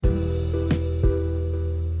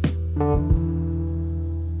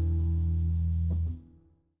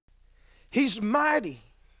He's mighty.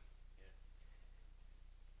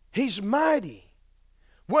 He's mighty.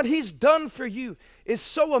 What He's done for you is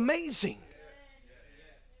so amazing.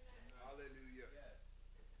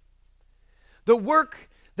 The work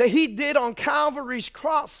that He did on Calvary's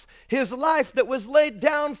cross, His life that was laid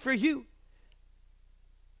down for you.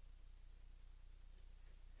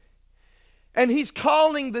 And He's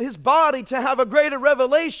calling His body to have a greater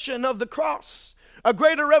revelation of the cross, a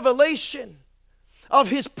greater revelation of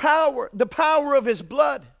His power, the power of His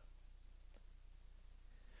blood.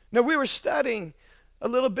 Now, we were studying a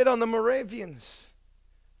little bit on the Moravians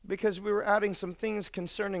because we were adding some things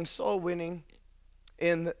concerning soul winning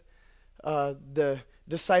in the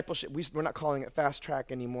discipleship. We're not calling it fast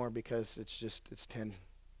track anymore because it's 10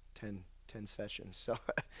 sessions. So,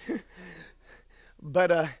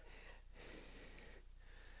 but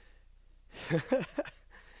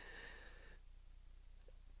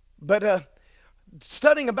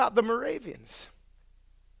studying about the Moravians.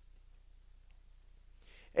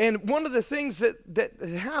 And one of the things that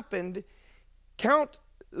happened, Count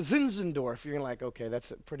Zinzendorf, you're like, okay, that's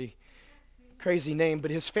a pretty crazy name,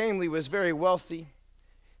 but his family was very wealthy.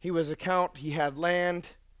 He was a count, he had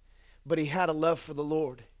land, but he had a love for the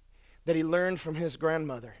Lord that he learned from his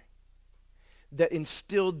grandmother that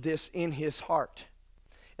instilled this in his heart.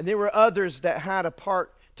 And there were others that had a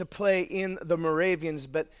part to play in the Moravians,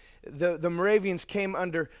 but the Moravians came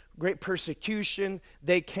under great persecution.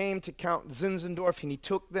 They came to Count Zinzendorf, and he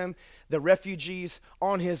took them, the refugees,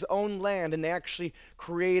 on his own land, and they actually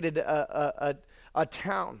created a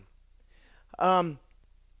town.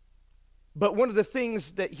 But one of the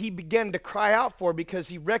things that he began to cry out for, because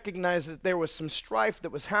he recognized that there was some strife that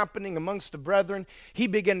was happening amongst the brethren, he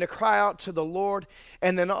began to cry out to the Lord.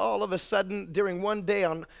 And then all of a sudden, during one day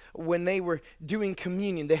when they were doing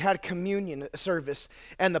communion, they had communion service,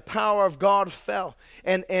 and the power of God fell,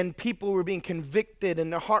 and people were being convicted,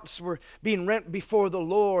 and their hearts were being rent before the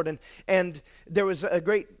Lord, and there was a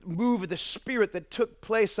great move of the Spirit that took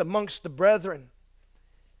place amongst the brethren.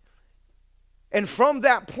 And from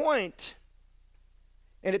that point,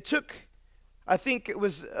 and it took, I think it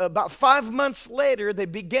was about 5 months later, they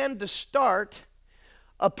began to start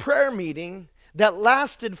a prayer meeting that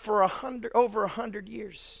lasted for over 100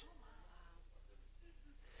 years.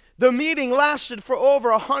 The meeting lasted for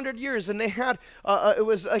over 100 years, and they had, it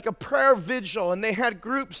was like a prayer vigil, and they had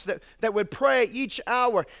groups that would pray each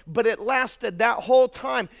hour, but it lasted that whole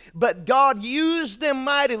time. But God used them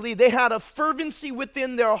mightily. They had a fervency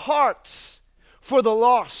within their hearts for the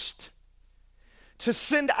lost, to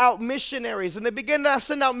send out missionaries, and they began to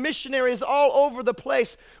send out missionaries all over the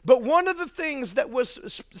place. But one of the things that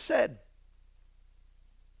was said,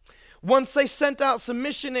 once they sent out some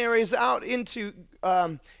missionaries out into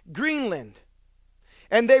Greenland,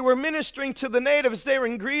 and they were ministering to the natives there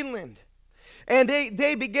in Greenland, and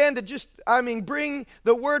they began to just, bring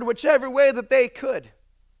the word whichever way that they could.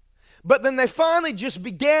 But then they finally just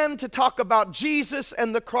began to talk about Jesus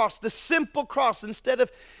and the cross, the simple cross, instead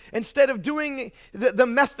of doing the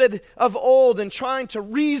method of old and trying to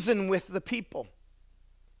reason with the people,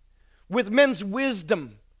 with men's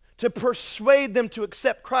wisdom to persuade them to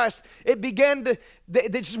accept Christ. It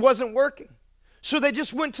just wasn't working. So they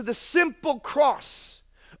just went to the simple cross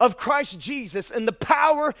of Christ Jesus and the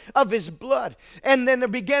power of His blood. And then there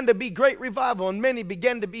began to be great revival, and many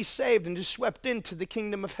began to be saved and just swept into the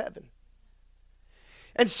kingdom of heaven.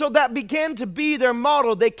 And so that began to be their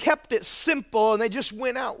motto. They kept it simple, and they just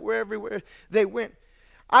went out everywhere they went.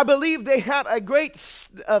 I believe they had a great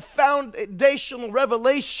foundational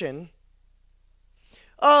revelation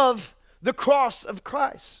of the cross of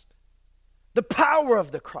Christ, the power of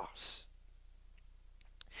the cross.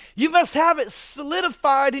 You must have it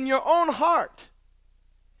solidified in your own heart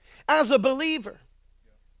as a believer.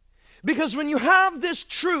 Because when you have this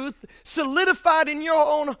truth solidified in your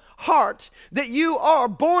own heart, that you are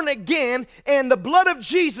born again and the blood of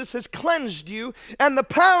Jesus has cleansed you and the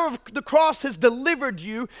power of the cross has delivered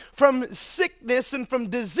you from sickness and from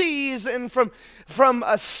disease and from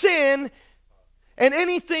sin and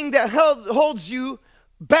anything that holds you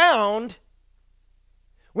bound,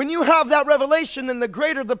 when you have that revelation, then the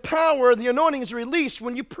greater the power, the anointing is released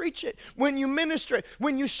when you preach it, when you minister it,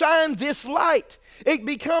 when you shine this light. It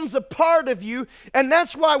becomes a part of you. And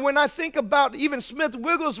that's why when I think about even Smith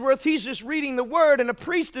Wigglesworth, he's just reading the word, and a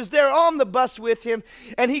priest is there on the bus with him,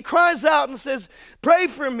 and he cries out and says, "Pray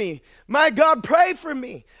for me. My God, pray for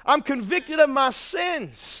me. I'm convicted of my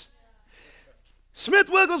sins." Smith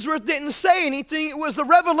Wigglesworth didn't say anything. It was the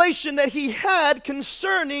revelation that he had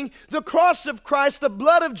concerning the cross of Christ, the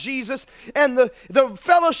blood of Jesus, and the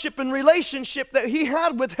fellowship and relationship that he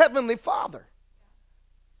had with Heavenly Father.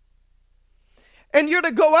 And you're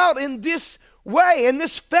to go out in this way, in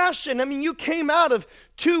this fashion. I mean, you came out of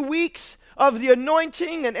 2 weeks of the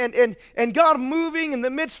anointing and God moving in the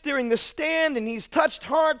midst during the stand, and he's touched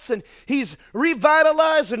hearts and he's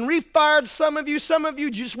revitalized and refired some of you. Some of you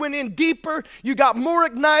just went in deeper. You got more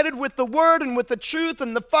ignited with the word and with the truth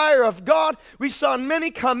and the fire of God. We saw many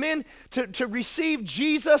come in to receive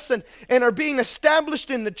Jesus and are being established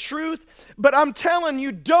in the truth. But I'm telling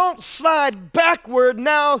you, don't slide backward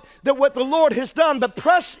now that what the Lord has done, but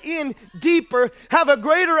press in deeper, have a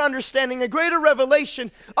greater understanding, a greater revelation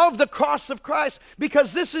of the cross of Christ,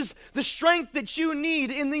 because this is the strength that you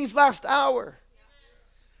need in these last hour.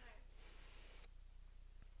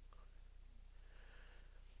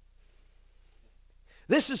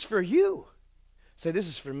 This is for you. Say, this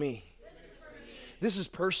is for me. This is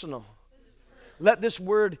personal. Let this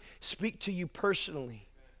word speak to you personally.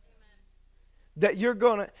 That you're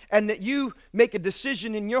going to, and that you make a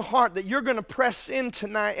decision in your heart that you're going to press in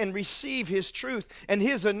tonight and receive his truth and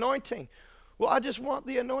his anointing. Well, I just want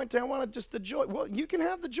the anointing. I want just the joy. Well, you can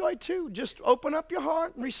have the joy too. Just open up your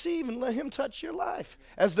heart and receive and let him touch your life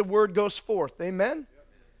as the word goes forth. Amen?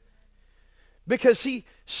 Because he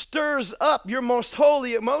stirs up your most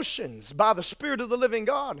holy emotions by the Spirit of the living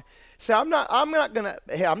God. Say, I'm not gonna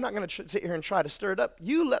sit here and try to stir it up.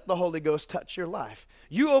 You let the Holy Ghost touch your life.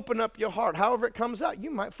 You open up your heart. However it comes out,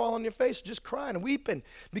 you might fall on your face just crying and weeping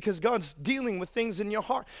because God's dealing with things in your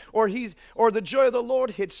heart. Or the joy of the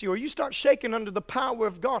Lord hits you. Or you start shaking under the power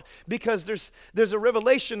of God because there's a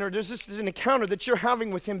revelation or there's an encounter that you're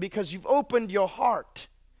having with him because you've opened your heart.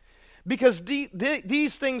 Because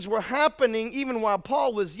these things were happening even while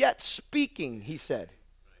Paul was yet speaking, he said.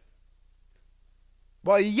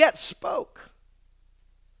 While he yet spoke,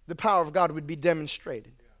 the power of God would be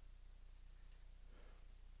demonstrated.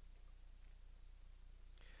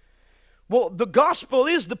 Well, the gospel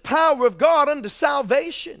is the power of God unto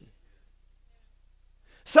salvation.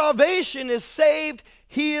 Salvation is saved,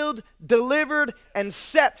 healed, delivered, and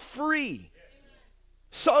set free.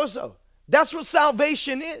 Sozo. That's what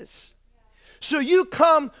salvation is. So you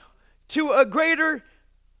come to a greater,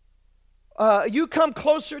 you come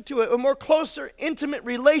closer to a more closer, intimate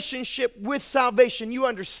relationship with salvation. You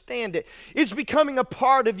understand it. It's becoming a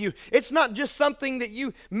part of you. It's not just something that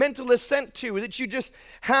you mentally assent to, that you just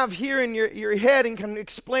have here in your head and can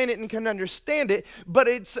explain it and can understand it, but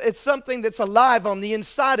it's something that's alive on the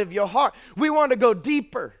inside of your heart. We want to go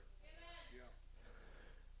deeper.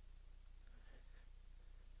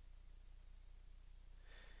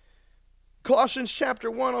 Colossians chapter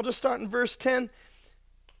 1, I'll just start in verse 10.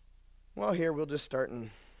 Well, here we'll just start in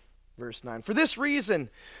verse 9. For this reason,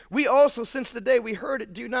 we also, since the day we heard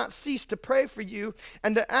it, do not cease to pray for you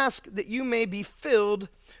and to ask that you may be filled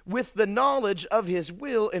with the knowledge of his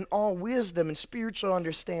will in all wisdom and spiritual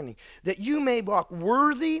understanding, that you may walk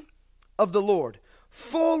worthy of the Lord,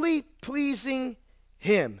 fully pleasing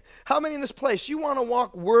him. How many in this place, you want to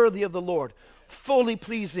walk worthy of the Lord, fully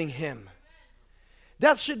pleasing him?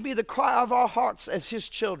 That should be the cry of our hearts as his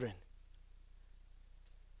children.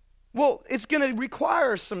 Well, it's going to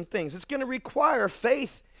require some things. It's going to require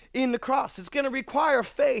faith in the cross. It's going to require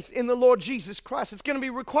faith in the Lord Jesus Christ. It's going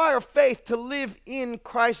to require faith to live in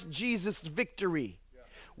Christ Jesus' victory.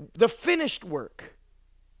 Yeah. The finished work.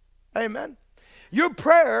 Amen. Your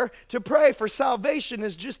prayer to pray for salvation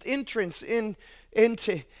is just entrance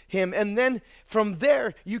into him, and then from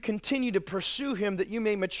there you continue to pursue him that you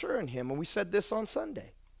may mature in him. And we said this on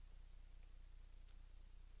Sunday.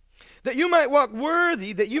 That you may walk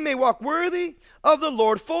worthy of the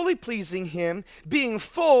Lord, fully pleasing him, being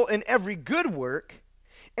full in every good work,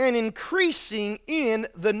 and increasing in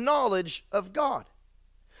the knowledge of God.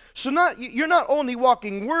 So you're not only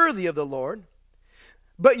walking worthy of the Lord,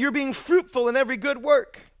 but you're being fruitful in every good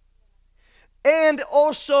work. And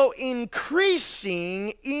also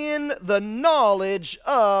increasing in the knowledge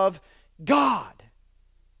of God.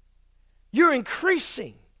 You're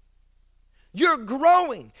increasing. You're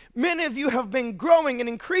growing. Many of you have been growing and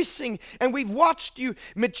increasing, and we've watched you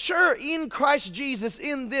mature in Christ Jesus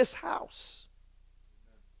in this house.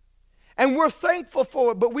 And we're thankful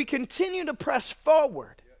for it, but we continue to press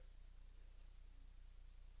forward.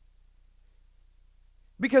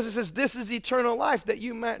 Because it says, this is eternal life, that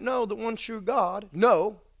you might know the one true God.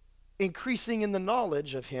 No, increasing in the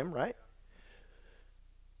knowledge of him, right?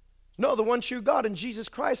 No, the one true God and Jesus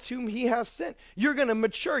Christ whom he has sent. You're going to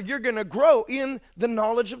mature. You're going to grow in the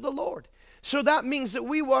knowledge of the Lord. So that means that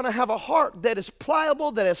we want to have a heart that is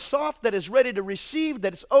pliable, that is soft, that is ready to receive,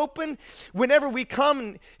 that is open. Whenever we come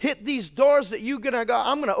and hit these doors that you're going to go,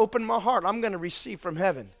 I'm going to open my heart. I'm going to receive from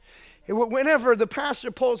heaven. Whenever the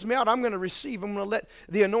pastor pulls me out, I'm going to receive. I'm going to let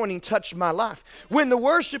the anointing touch my life. When the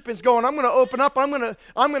worship is going, I'm going to open up. I'm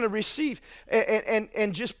going to receive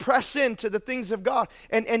and just press into the things of God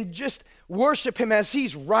and just worship Him as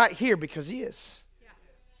He's right here, because He is.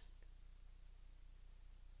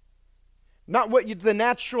 Not what the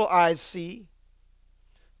natural eyes see,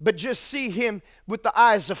 but just see Him with the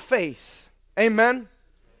eyes of faith. Amen?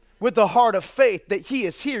 With the heart of faith that He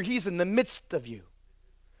is here. He's in the midst of you.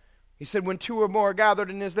 He said, when two or more are gathered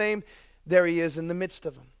in His name, there He is in the midst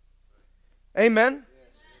of them. Amen?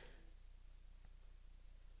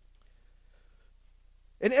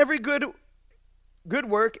 In every good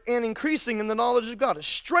work and increasing in the knowledge of God,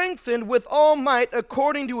 strengthened with all might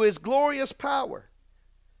according to His glorious power.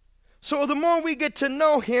 So the more we get to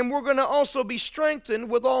know Him, we're going to also be strengthened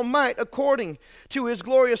with all might according to His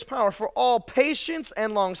glorious power, for all patience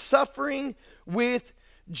and long suffering with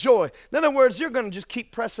joy. In other words, you're going to just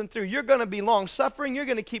keep pressing through. You're going to be long suffering. You're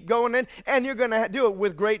going to keep going in, and you're going to do it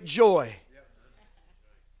with great joy.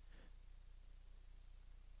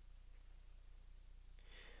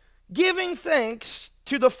 Giving thanks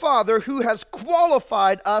to the Father who has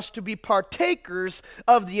qualified us to be partakers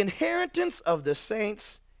of the inheritance of the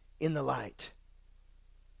saints in the light.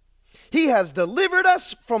 He has delivered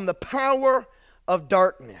us from the power of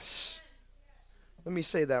darkness. Let me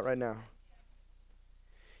say that right now.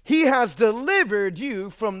 He has delivered you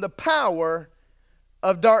from the power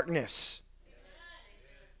of darkness.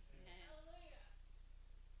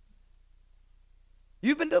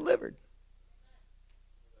 You've been delivered.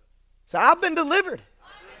 So I've been delivered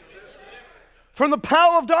from the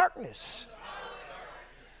power of darkness.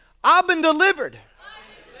 I've been delivered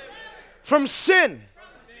from sin.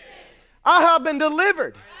 I have been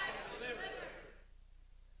delivered.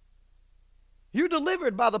 You're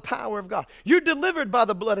delivered by the power of God. You're delivered by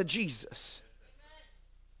the blood of Jesus.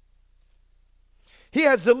 He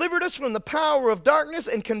has delivered us from the power of darkness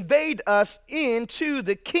and conveyed us into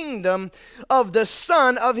the kingdom of the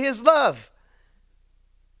Son of His love,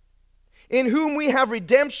 in whom we have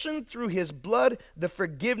redemption through His blood, the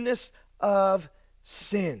forgiveness of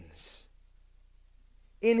sins.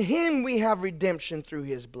 In Him we have redemption through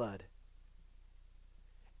His blood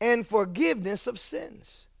and forgiveness of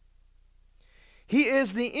sins. He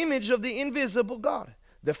is the image of the invisible God,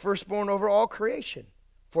 the firstborn over all creation.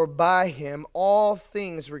 For by Him all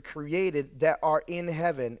things were created that are in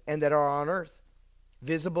heaven and that are on earth,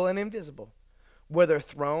 visible and invisible, whether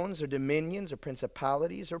thrones or dominions or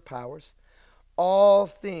principalities or powers. All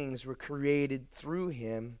things were created through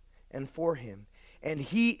Him and for Him. And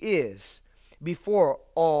He is before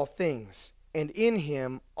all things, and in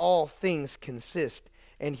Him all things consist.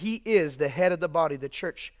 And He is the head of the body, the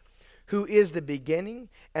church, who is the beginning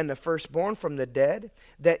and the firstborn from the dead,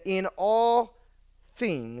 that in all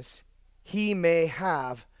things He may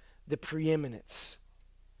have the preeminence.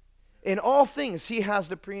 In all things He has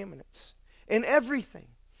the preeminence. In everything,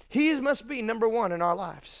 He must be number one in our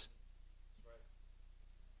lives.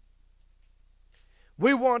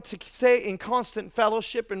 We want to stay in constant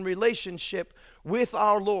fellowship and relationship with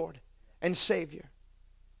our Lord and Savior,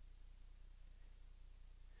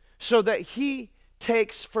 so that He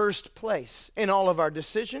takes first place in all of our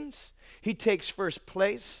decisions. He takes first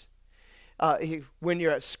place when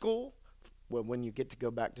you're at school, well, when you get to go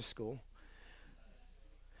back to school.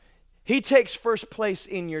 He takes first place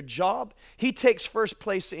in your job. He takes first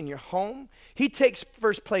place in your home. He takes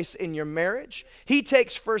first place in your marriage. He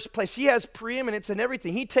takes first place. He has preeminence in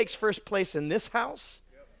everything. He takes first place in this house.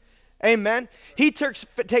 Amen. He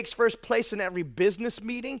takes first place in every business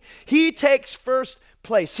meeting. He takes first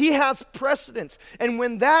place. He has precedence. And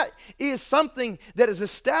when that is something that is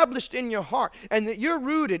established in your heart, and that you're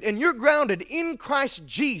rooted and you're grounded in Christ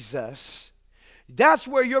Jesus, that's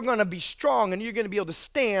where you're going to be strong and you're going to be able to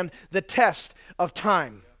stand the test of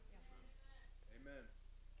time. Amen.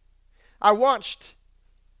 I watched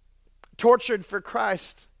Tortured for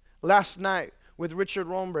Christ last night with Richard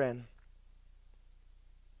Rombrand.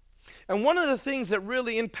 And one of the things that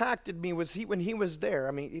really impacted me was when he was there.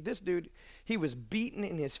 I mean, this dude, he was beaten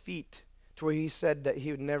in his feet to where he said that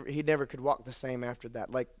he never could walk the same after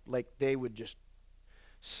that. Like they would just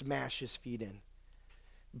smash his feet in.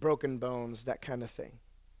 Broken bones, that kind of thing.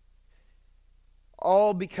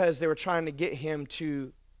 All because they were trying to get him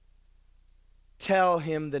to tell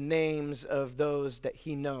him the names of those that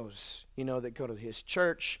he knows, that go to his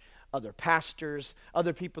church, other pastors,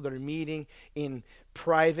 other people that are meeting in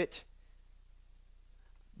private.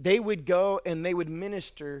 They would go and they would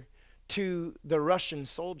minister to the Russian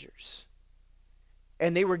soldiers.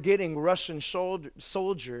 And they were getting Russian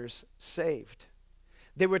soldiers saved.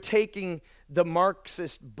 they were taking the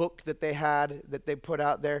Marxist book that they had, that they put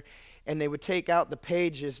out there, and they would take out the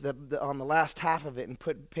pages on the last half of it and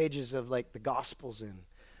put pages of like the Gospels in.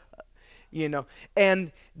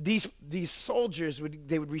 And these soldiers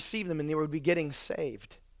they would receive them and they would be getting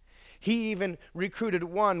saved. He even recruited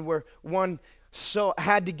one where one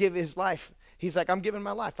had to give his life. He's like, I'm giving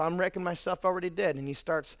my life. I'm reckoning myself already dead. And he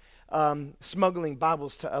starts smuggling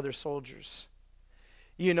Bibles to other soldiers.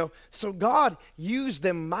 So God used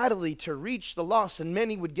them mightily to reach the lost, and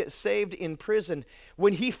many would get saved in prison.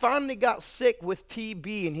 When he finally got sick with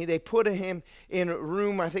TB, and they put him in a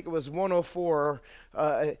room, I think it was 104.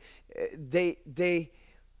 That's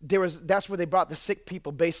where they brought the sick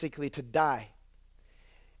people basically to die,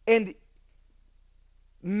 and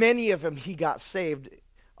many of them he got saved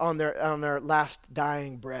on their last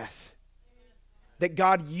dying breath. That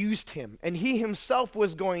God used him, and he himself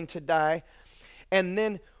was going to die. And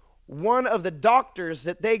then one of the doctors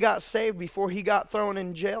that they got saved before he got thrown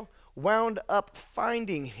in jail wound up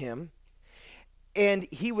finding him, and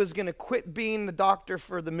he was going to quit being the doctor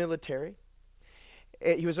for the military.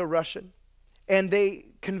 He was a Russian. And they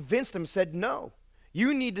convinced him, said, no,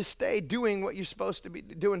 you need to stay doing what you're supposed to be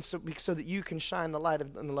doing so that you can shine the light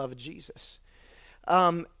and the love of Jesus.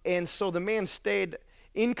 And so the man stayed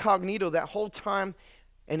incognito that whole time,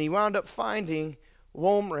 and he wound up finding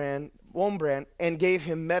Wurmbrand and gave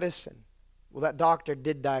him medicine. Well, that doctor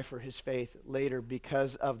did die for his faith later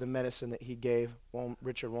because of the medicine that he gave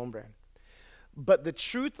Richard Wurmbrand. But the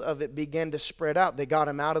truth of it began to spread out. They got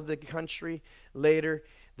him out of the country later.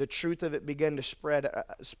 The truth of it began to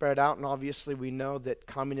spread out, and obviously we know that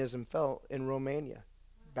communism fell in Romania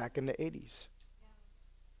back in the 80s.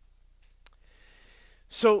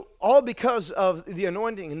 So all because of the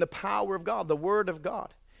anointing and the power of God, the Word of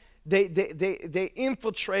God. They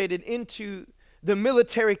infiltrated into the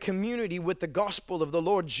military community with the gospel of the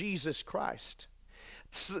Lord Jesus Christ.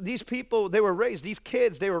 So these people, these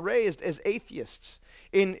kids, they were raised as atheists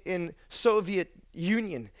in Soviet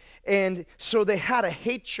Union. And so they had a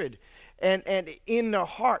hatred and in their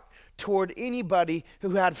heart toward anybody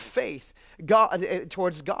who had faith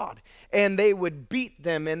towards God. And they would beat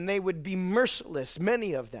them, and they would be merciless,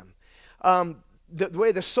 many of them. The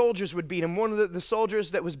way the soldiers would beat him. One of the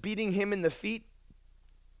soldiers that was beating him in the feet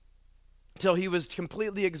till he was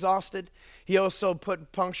completely exhausted. He also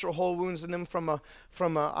put puncture hole wounds in him from a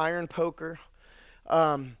iron poker.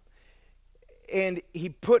 And he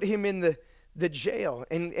put him in the jail.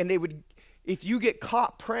 And they would, if you get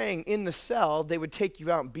caught praying in the cell, they would take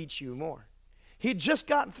you out and beat you more. He'd just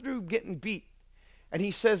gotten through getting beat. And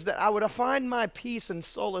he says that I would find my peace and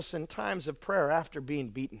solace in times of prayer after being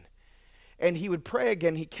beaten. And he would pray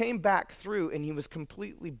again. He came back through, and he was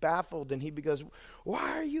completely baffled. And he goes,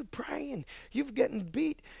 "Why are you praying? You've getting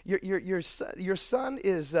beat. Your son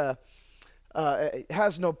is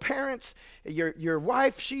has no parents. Your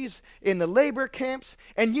wife, she's in the labor camps,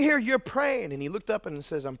 and you're praying." And he looked up and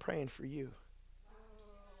says, "I'm praying for you."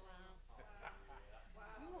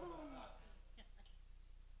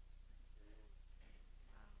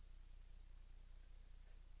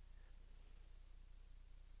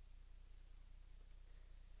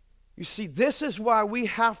 You see, this is why we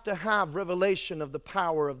have to have revelation of the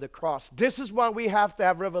power of the cross. This is why we have to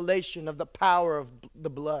have revelation of the power of the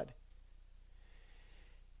blood.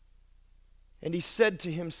 And he said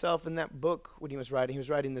to himself in that book, when he was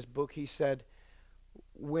writing this book, he said,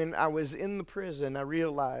 when I was in the prison, I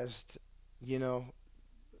realized,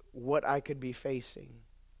 what I could be facing.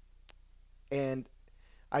 And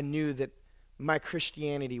I knew that my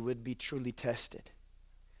Christianity would be truly tested.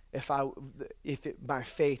 If my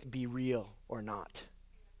faith be real or not.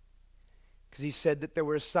 Because he said that there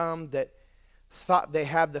were some that thought they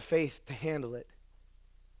had the faith to handle it,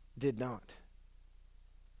 did not.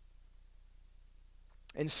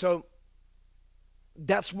 And so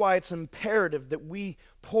that's why it's imperative that we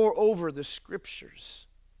pore over the Scriptures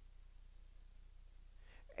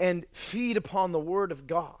and feed upon the Word of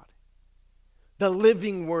God, the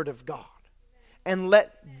living Word of God. And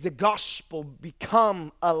let the gospel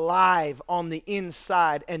become alive on the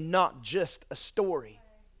inside and not just a story.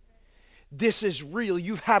 This is real.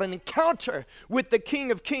 You've had an encounter with the King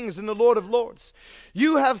of Kings and the Lord of Lords.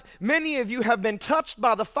 Many of you have been touched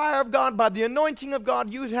by the fire of God, by the anointing of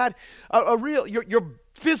God. You've had your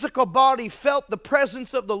physical body felt the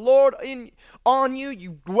presence of the Lord on you.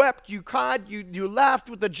 You wept, you cried, you laughed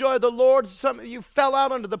with the joy of the Lord. Some of you fell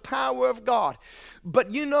out under the power of God.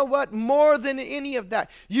 But you know what? More than any of that,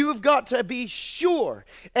 you've got to be sure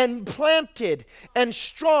and planted and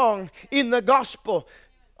strong in the gospel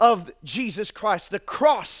of Jesus Christ, the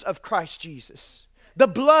cross of Christ Jesus. The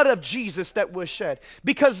blood of Jesus that was shed.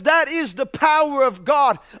 Because that is the power of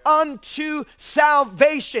God unto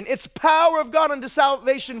salvation. It's power of God unto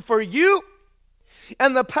salvation for you,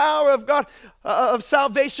 and the power of God of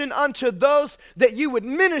salvation unto those that you would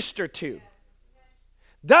minister to.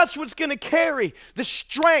 That's what's going to carry the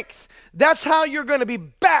strength. That's how you're going to be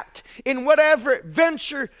backed in whatever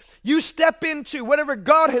venture you step into, whatever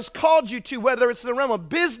God has called you to, whether it's the realm of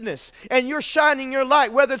business and you're shining your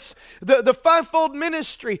light, whether it's the fivefold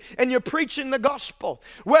ministry and you're preaching the gospel,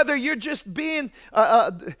 whether you're just being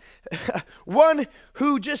one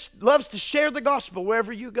who just loves to share the gospel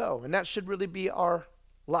wherever you go. And that should really be our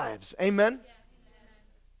lives. Amen?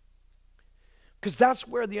 Because that's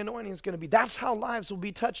where the anointing is going to be. That's how lives will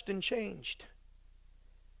be touched and changed.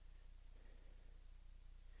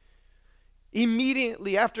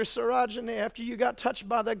 Immediately after Sarajane, after you got touched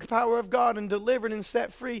by the power of God and delivered and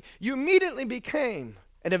set free, you immediately became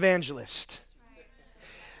an evangelist.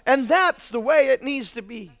 And that's the way it needs to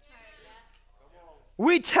be.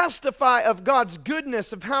 We testify of God's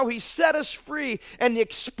goodness, of how He set us free and the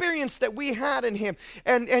experience that we had in Him.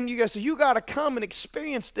 And you guys say, you got to come and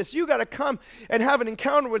experience this. You got to come and have an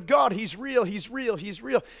encounter with God. He's real, He's real, He's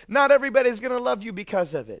real. Not everybody's going to love you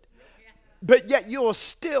because of it. But yet you will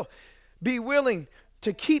still be willing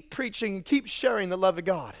to keep preaching and keep sharing the love of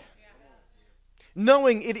God.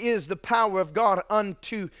 Knowing it is the power of God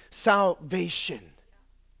unto salvation.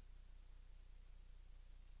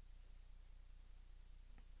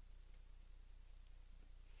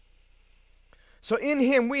 So in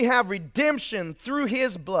Him we have redemption through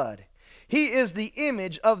His blood. He is the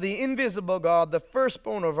image of the invisible God, the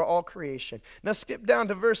firstborn over all creation. Now skip down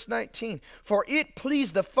to verse 19. For it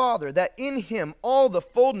pleased the Father that in Him all the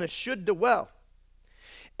fullness should dwell,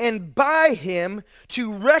 and by Him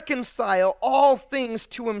to reconcile all things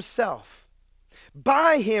to Himself.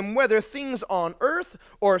 By Him, whether things on earth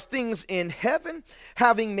or things in heaven,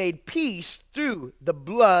 having made peace through the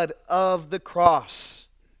blood of the cross.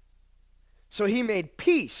 So He made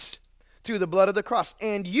peace through the blood of the cross.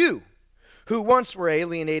 And you, who once were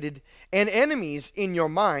alienated and enemies in your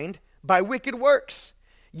mind by wicked works,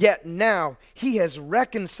 yet now He has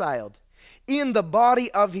reconciled in the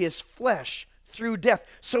body of His flesh through death.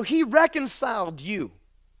 So He reconciled you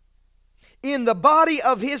in the body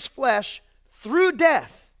of His flesh through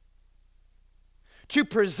death, to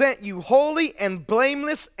present you holy and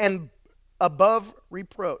blameless and above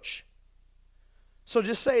reproach. So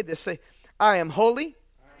just say this. Say, I am holy,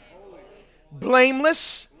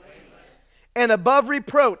 blameless, and above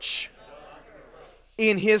reproach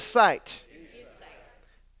in His sight.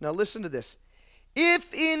 Now listen to this.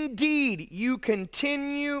 If indeed you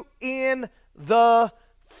continue in the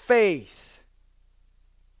faith,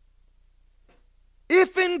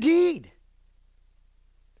 if indeed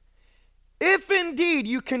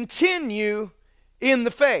you continue in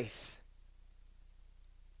the faith,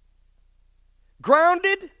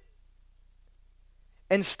 grounded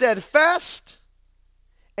and steadfast,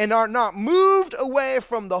 and are not moved away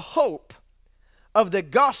from the hope of the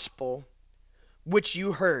gospel which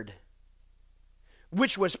you heard,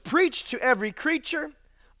 which was preached to every creature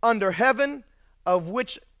under heaven, of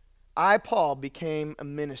which I, Paul, became a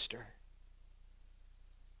minister.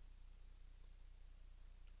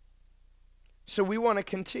 So we want to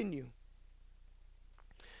continue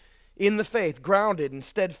in the faith, grounded and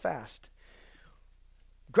steadfast.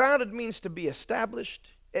 Grounded means to be established.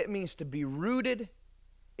 It means to be rooted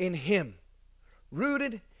in Him.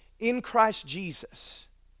 Rooted in Christ Jesus.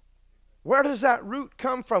 Where does that root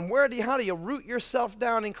come from? How do you root yourself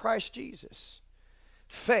down in Christ Jesus?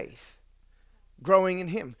 Faith. Growing in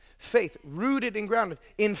Him. Faith. Rooted and grounded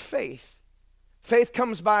in faith. Faith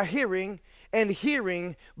comes by hearing, and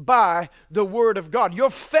hearing by the Word of God. Your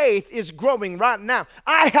faith is growing right now.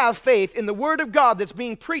 I have faith in the Word of God that's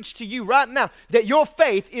being preached to you right now, that your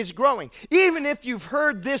faith is growing. Even if you've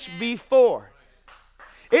heard this before.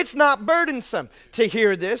 It's not burdensome to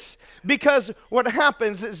hear this, because what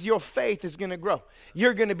happens is your faith is going to grow.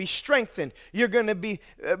 You're going to be strengthened. You're going to be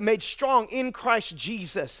made strong in Christ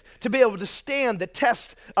Jesus to be able to stand the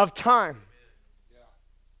test of time.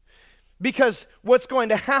 Because what's going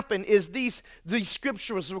to happen is these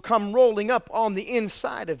scriptures will come rolling up on the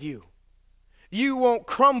inside of you. You won't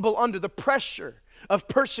crumble under the pressure of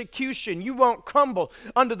persecution. You won't crumble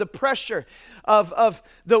under the pressure of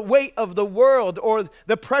the weight of the world, or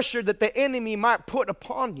the pressure that the enemy might put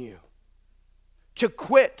upon you to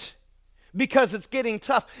quit because it's getting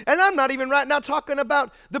tough. And I'm not even right now talking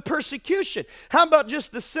about the persecution. How about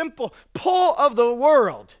just the simple pull of the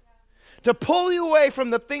world to pull you away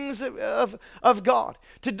from the things of God,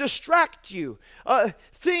 to distract you,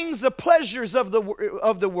 things, the pleasures of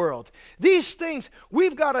the world. These things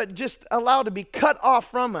we've got to just allow to be cut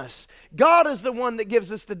off from us. God is the one that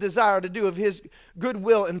gives us the desire to do of His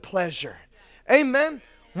goodwill and pleasure. Amen?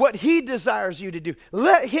 What He desires you to do.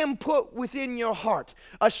 Let Him put within your heart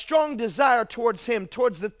a strong desire towards Him,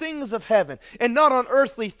 towards the things of heaven, and not on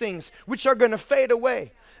earthly things which are going to fade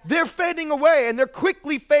away. They're fading away, and they're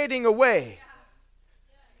quickly fading away.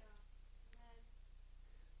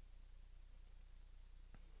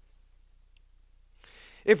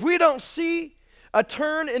 If we don't see a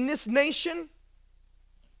turn in this nation,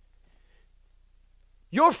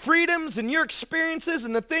 your freedoms and your experiences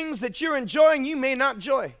and the things that you're enjoying, you may not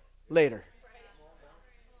enjoy later.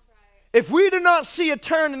 If we do not see a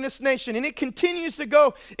turn in this nation and it continues to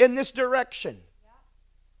go in this direction,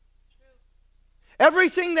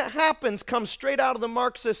 everything that happens comes straight out of the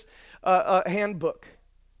Marxist handbook.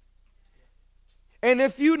 And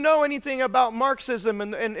if you know anything about Marxism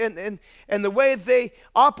and the way they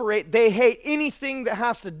operate, they hate anything that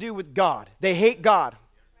has to do with God. They hate God.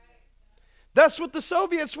 That's what the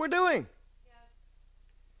Soviets were doing.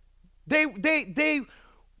 They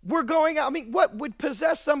were going out. I mean, what would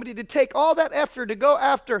possess somebody to take all that effort to go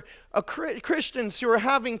after Christians who are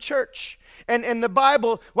having church and the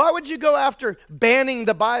Bible? Why would you go after banning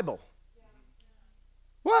the Bible?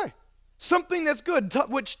 Why? Something that's good,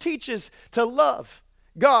 which teaches to love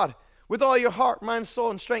God with all your heart, mind,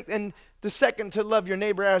 soul, and strength, and the second, to love your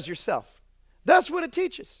neighbor as yourself. That's what it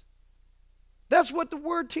teaches. That's what the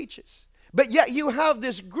Word teaches. But yet you have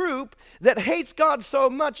this group that hates God so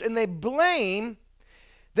much, and they blame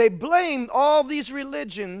all these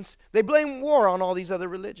religions. They blame war on all these other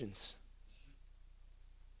religions.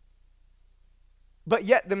 But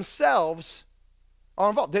yet themselves are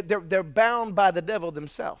involved. They're bound by the devil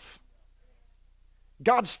themselves.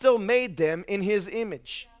 God still made them in His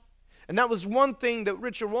image. And that was one thing that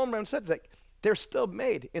Richard Wurmbrand said. Like, they're still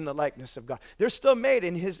made in the likeness of God. They're still made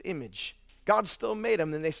in His image. God still made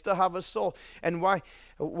them, and they still have a soul. And why?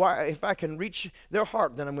 If I can reach their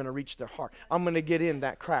heart, then I'm going to reach their heart. I'm going to get in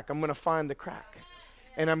that crack. I'm going to find the crack.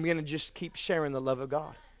 And I'm going to just keep sharing the love of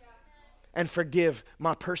God. And forgive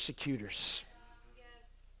my persecutors.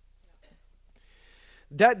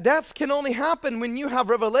 That can only happen when you have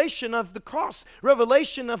revelation of the cross.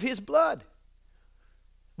 Revelation of His blood.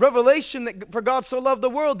 Revelation that for God so loved the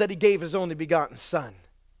world that He gave His only begotten Son.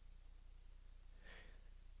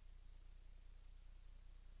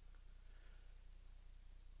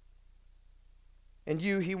 And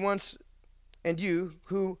you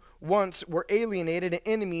who once were alienated and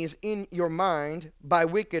enemies in your mind by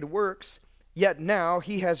wicked works, yet now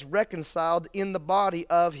He has reconciled in the body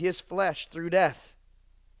of His flesh through death.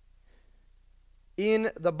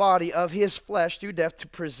 In the body of His flesh through death, to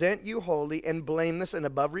present you holy and blameless and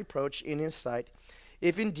above reproach in His sight,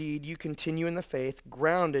 if indeed you continue in the faith,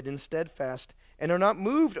 grounded and steadfast, and are not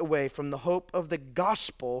moved away from the hope of the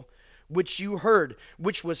gospel which you heard,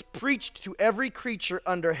 which was preached to every creature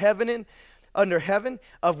under heaven,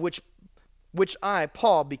 of which I,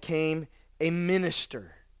 Paul, became a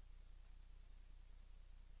minister.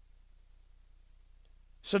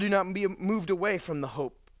 So do not be moved away from the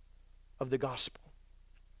hope of the gospel.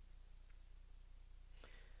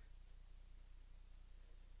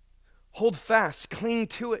 Hold fast, cling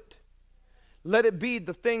to it. Let it be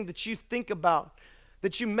the thing that you think about,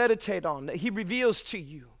 that you meditate on, that He reveals to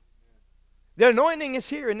you. The anointing is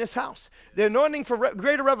here in this house. The anointing for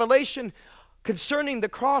greater revelation concerning the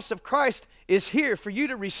cross of Christ is here for you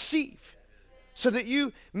to receive, so that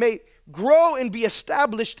you may grow and be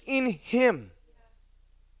established in Him.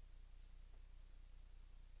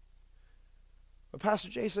 But Pastor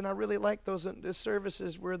Jason, I really like those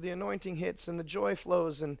services where the anointing hits and the joy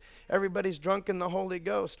flows and everybody's drunk in the Holy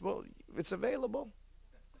Ghost. Well, it's available.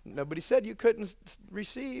 Nobody said you couldn't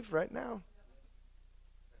receive right now.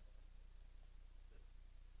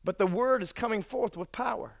 But the Word is coming forth with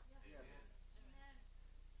power.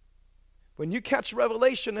 When you catch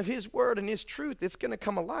revelation of His Word and His truth, it's going to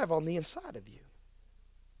come alive on the inside of you.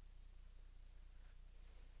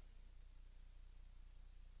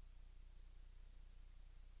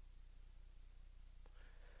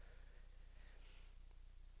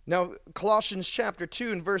 Now, Colossians chapter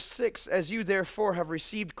 2 and verse 6, as you therefore have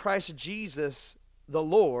received Christ Jesus the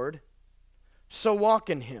Lord, so walk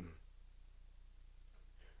in Him,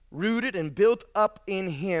 rooted and built up in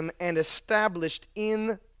Him and established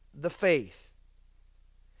in the faith,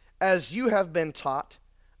 as you have been taught,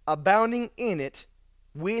 abounding in it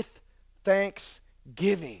with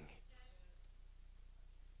thanksgiving.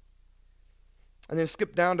 And then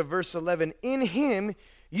skip down to verse 11. In him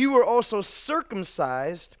you were also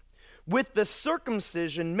circumcised with the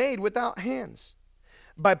circumcision made without hands,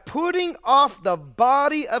 by putting off the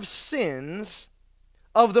body of sins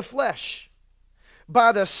of the flesh,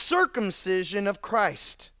 by the circumcision of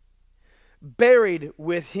Christ, buried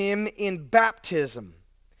with him in baptism.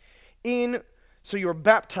 So you were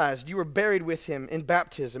baptized, you were buried with him in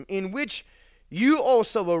baptism, in which you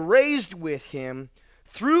also were raised with him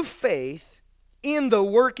through faith in the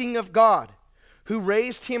working of God, who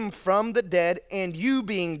raised him from the dead, and you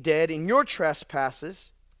being dead in your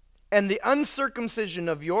trespasses and the uncircumcision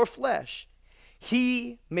of your flesh,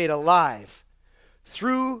 he made alive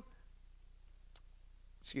through,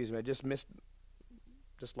 excuse me, I just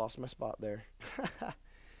lost my spot there.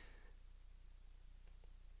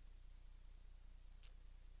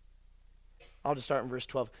 I'll just start in verse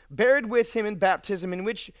 12. Buried with him in baptism, in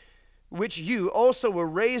which you also were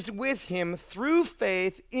raised with him through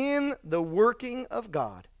faith in the working of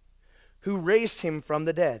God, who raised him from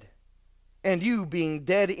the dead. And you, being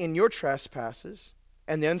dead in your trespasses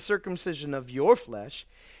and the uncircumcision of your flesh,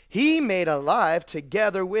 he made alive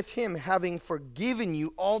together with him, having forgiven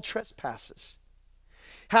you all trespasses,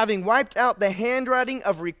 having wiped out the handwriting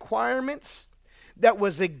of requirements that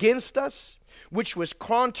was against us, which was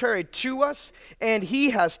contrary to us, and he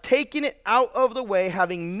has taken it out of the way,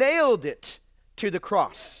 having nailed it to the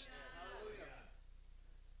cross.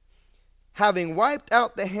 Having wiped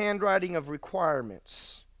out the handwriting of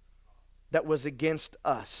requirements that was against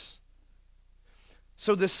us.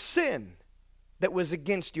 So the sin that was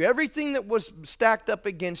against you, everything that was stacked up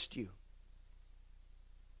against you,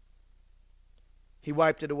 he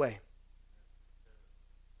wiped it away.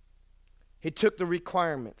 He took the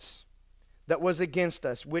requirements that was against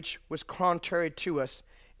us, which was contrary to us,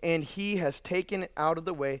 and he has taken it out of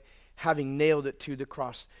the way, having nailed it to the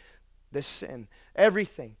cross. The sin,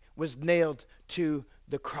 everything was nailed to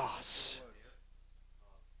the cross.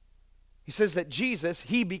 He says that Jesus,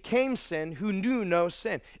 he became sin who knew no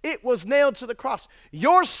sin. It was nailed to the cross.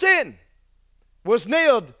 Your sin was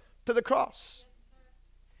nailed to the cross.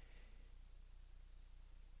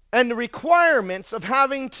 And the requirements of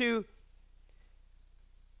having to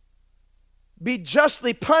be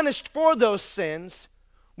justly punished for those sins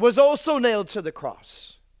was also nailed to the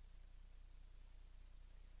cross.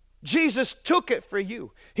 Jesus took it for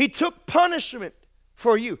you. He took punishment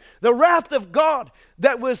for you. The wrath of God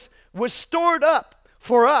that was stored up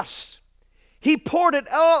for us, he poured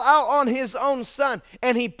it all out on his own son,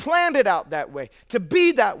 and he planned it out that way, to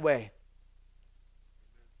be that way.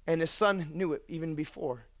 And his son knew it even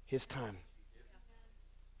before his time.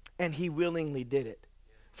 And he willingly did it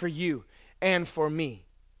for you and for me.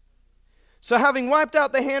 So having wiped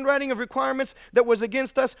out the handwriting of requirements that was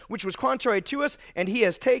against us, which was contrary to us, and he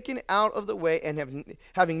has taken it out of the way, and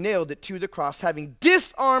having nailed it to the cross, having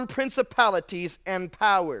disarmed principalities and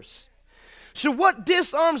powers. So what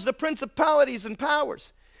disarms the principalities and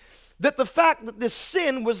powers? That the fact that this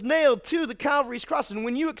sin was nailed to the Calvary's cross. And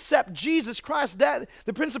when you accept Jesus Christ, that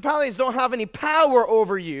the principalities don't have any power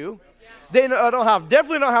over you. They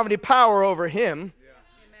definitely don't have any power over him.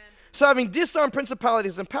 So having disarmed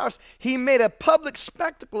principalities and powers, he made a public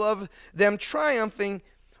spectacle of them, triumphing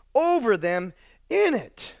over them in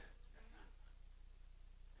it.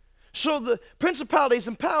 So the principalities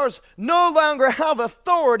and powers no longer have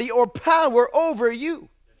authority or power over you.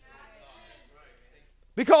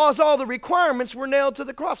 Because all the requirements were nailed to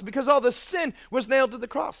the cross. Because all the sin was nailed to the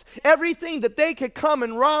cross. Everything that they could come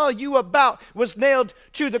and rile you about was nailed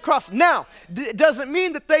to the cross. Now, it doesn't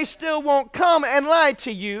mean that they still won't come and lie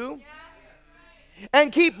to you.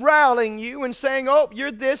 And keep riling you and saying, oh,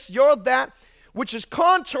 you're this, you're that. Which is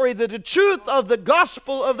contrary to the truth of the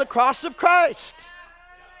gospel of the cross of Christ.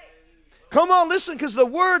 Come on, listen, because the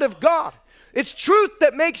word of God, it's truth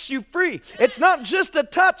that makes you free. It's not just a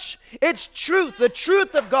touch. It's truth. The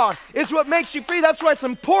truth of God is what makes you free. That's why it's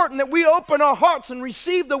important that we open our hearts and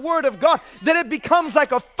receive the word of God, that it becomes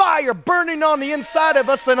like a fire burning on the inside of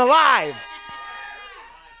us and alive.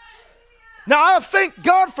 Now, I thank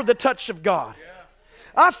God for the touch of God.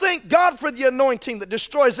 I thank God for the anointing that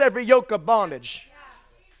destroys every yoke of bondage.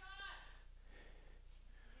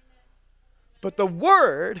 But the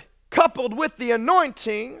word, coupled with the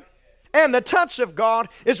anointing and the touch of God,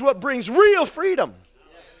 is what brings real freedom.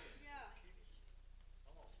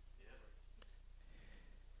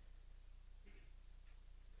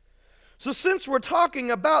 So since we're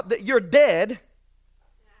talking about that you're dead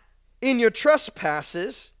in your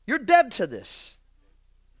trespasses, you're dead to this.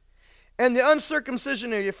 And the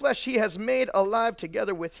uncircumcision of your flesh he has made alive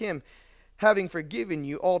together with him, having forgiven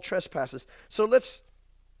you all trespasses. So let's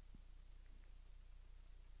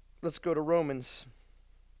let's go to Romans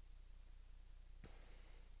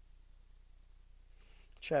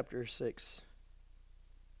chapter 6.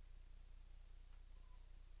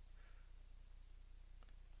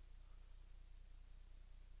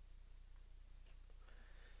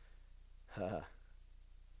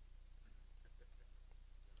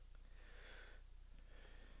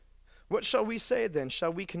 What shall we say then?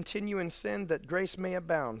 Shall we continue in sin that grace may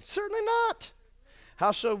abound? Certainly not.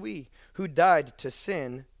 How shall we, who died to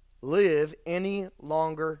sin, live any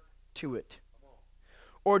longer to it?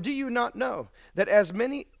 Or do you not know that as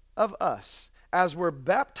many of us as were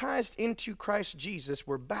baptized into Christ Jesus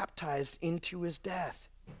were baptized into his death?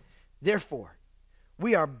 Therefore,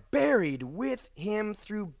 we are buried with him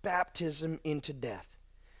through baptism into death,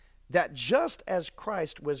 that just as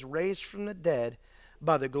Christ was raised from the dead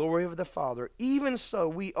by the glory of the Father, even so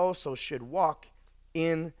we also should walk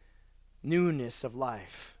in newness of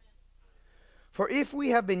life. For if we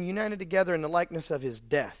have been united together in the likeness of his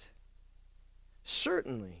death,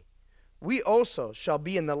 certainly we also shall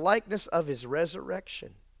be in the likeness of his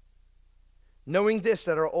resurrection. Knowing this,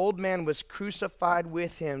 that our old man was crucified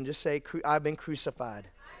with him. Just say, I've been crucified.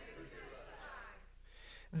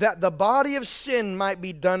 That the body of sin might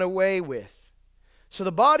be done away with. So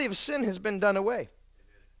the body of sin has been done away.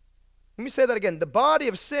 Let me say that again. The body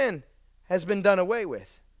of sin has been done away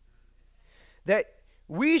with. That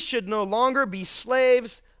we should no longer be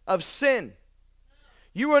slaves of sin.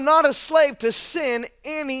 You are not a slave to sin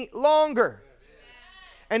any longer.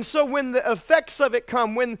 And so when the effects of it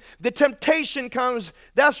come, when the temptation comes,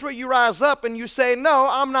 that's where you rise up and you say, no,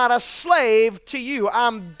 I'm not a slave to you.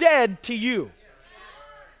 I'm dead to you.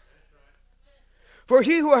 For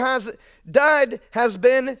he who has died has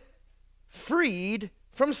been freed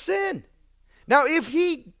from sin. Now, if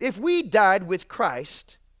we died with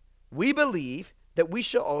Christ, we believe that we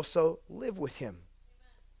shall also live with him.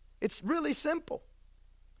 It's really simple.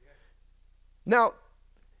 Now,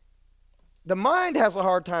 the mind has a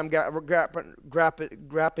hard time grappling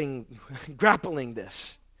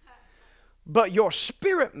this. But your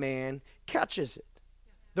spirit man catches it.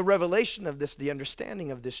 The revelation of this, the understanding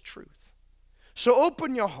of this truth. So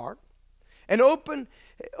open your heart and open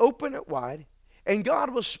it wide, and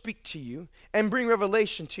God will speak to you and bring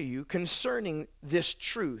revelation to you concerning this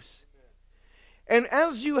truth. And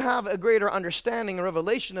as you have a greater understanding and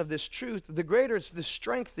revelation of this truth, the greater is the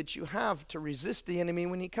strength that you have to resist the enemy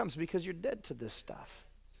when he comes, because you're dead to this stuff.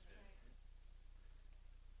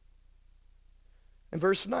 In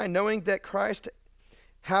verse 9, knowing that Christ,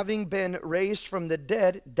 having been raised from the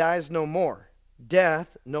dead, dies no more.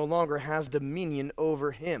 Death no longer has dominion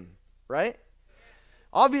over him, right?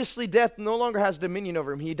 Obviously, death no longer has dominion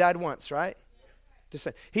over him. He died once, right? Just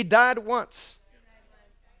say, he died once.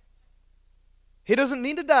 He doesn't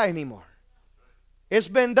need to die anymore. It's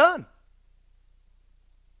been done.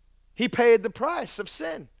 He paid the price of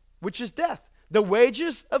sin, which is death. The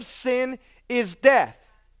wages of sin is death.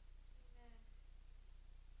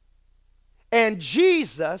 And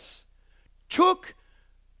Jesus took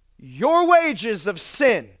your wages of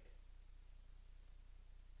sin.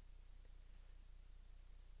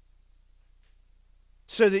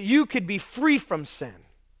 So that you could be free from sin.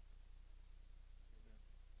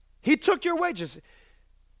 He took your wages.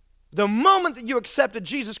 The moment that you accepted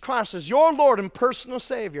Jesus Christ as your Lord and personal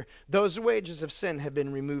Savior, those wages of sin have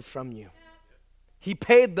been removed from you. He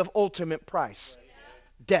paid the ultimate price,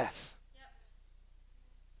 death.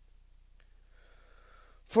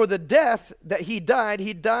 For the death that he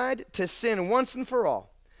died to sin once and for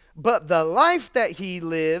all. But the life that he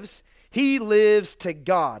lives to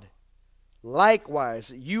God.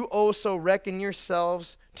 Likewise, you also reckon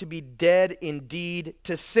yourselves to be dead indeed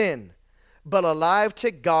to sin, but alive to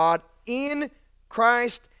God in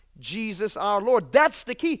Christ Jesus our Lord. That's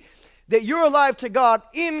the key, that you're alive to God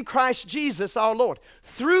in Christ Jesus our Lord.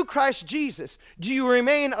 Through Christ Jesus, do you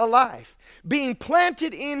remain alive, being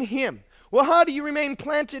planted in him. Well, how do you remain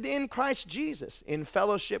planted in Christ Jesus? In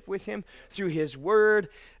fellowship with him, through his word,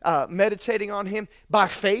 meditating on him, by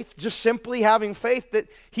faith, just simply having faith that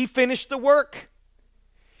he finished the work.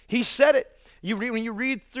 He said it. When you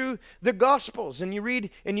read through the Gospels and you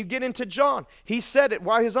read and you get into John, he said it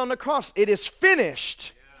while he's on the cross. It is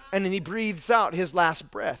finished. And then he breathes out his last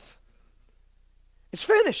breath. It's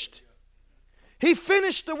finished. He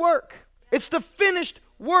finished the work. It's the finished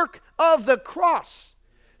work of the cross.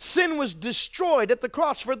 Sin was destroyed at the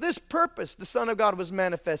cross. For this purpose, the Son of God was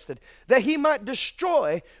manifested, that he might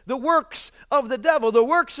destroy the works of the devil. The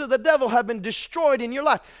works of the devil have been destroyed in your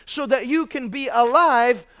life so that you can be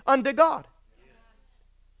alive unto God.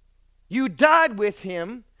 You died with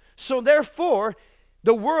him, so therefore,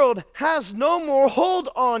 The world has no more hold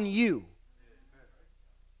on you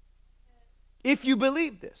if you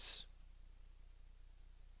believe this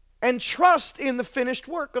and trust in the finished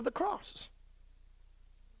work of the cross.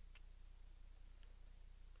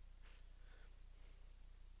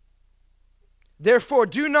 Therefore,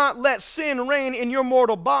 do not let sin reign in your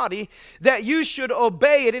mortal body, that you should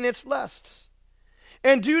obey it in its lusts.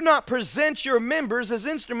 And do not present your members as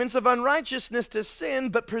instruments of unrighteousness to sin,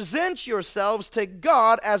 but present yourselves to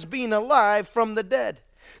God as being alive from the dead.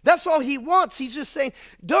 That's all he wants. He's just saying,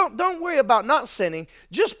 don't worry about not sinning.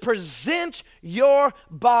 Just present your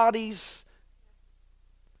bodies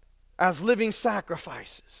as living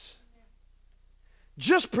sacrifices.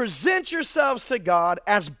 Just present yourselves to God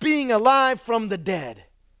as being alive from the dead.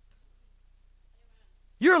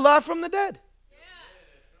 You're alive from the dead.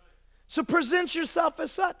 So present yourself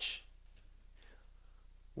as such.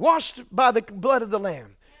 Washed by the blood of the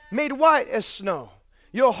Lamb, made white as snow.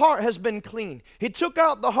 Your heart has been clean. He took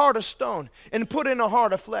out the heart of stone and put in a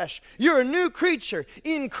heart of flesh. You're a new creature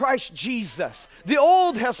in Christ Jesus. The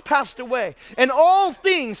old has passed away, and all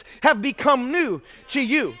things have become new to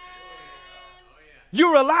you.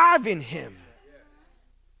 You're alive in Him.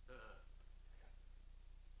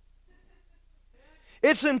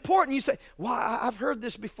 It's important. You say, well, I've heard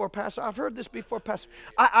this before, Pastor. I've heard this before, Pastor.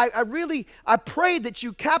 I pray that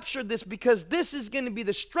you capture this, because this is going to be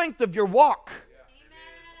the strength of your walk.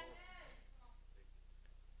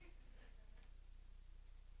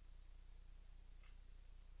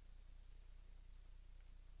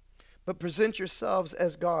 But present yourselves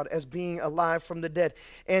as God, as being alive from the dead,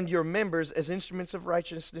 and your members as instruments of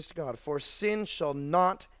righteousness to God. For sin shall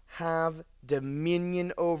not have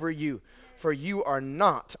dominion over you. For you are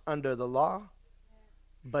not under the law,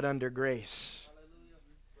 but under grace.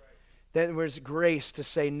 Then there's grace to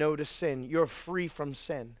say no to sin. You're free from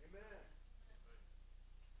sin.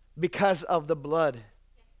 Because of the blood.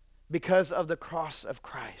 Because of the cross of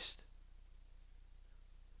Christ.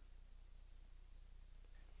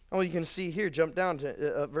 Oh, you can see here, jump down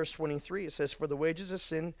to verse 23. It says, for the wages of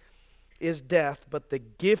sin is death, but the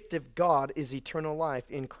gift of God is eternal life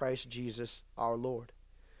in Christ Jesus our Lord.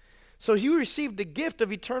 So you received the gift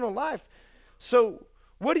of eternal life. So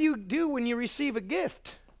what do you do when you receive a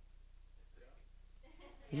gift?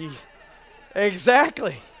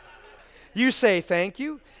 Exactly. You say thank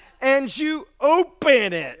you, and you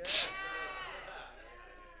open it.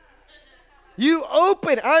 You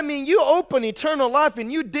open eternal life,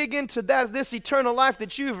 and you dig into this eternal life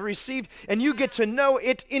that you've received, and you get to know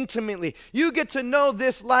it intimately. You get to know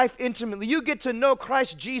this life intimately. You get to know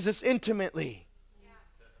Christ Jesus intimately.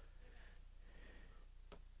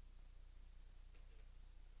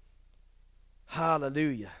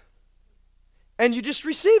 Hallelujah. And you just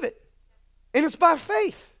receive it. And it's by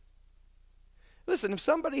faith. Listen, if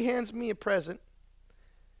somebody hands me a present,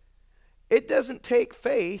 it doesn't take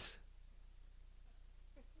faith.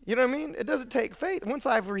 You know what I mean? It doesn't take faith. Once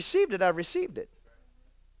I've received it, I've received it.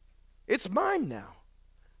 It's mine now.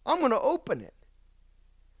 I'm going to open it.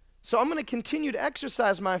 So I'm going to continue to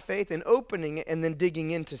exercise my faith in opening it, and then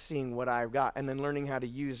digging into seeing what I've got, and then learning how to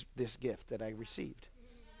use this gift that I received.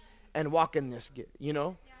 And walk in this,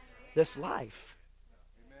 this life.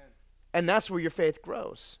 And that's where your faith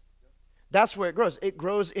grows. That's where it grows. It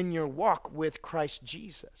grows in your walk with Christ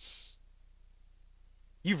Jesus.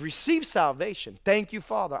 You've received salvation. Thank you,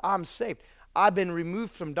 Father. I'm saved. I've been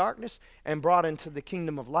removed from darkness and brought into the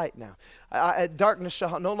kingdom of light now. Darkness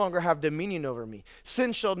shall no longer have dominion over me.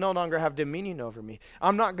 Sin shall no longer have dominion over me.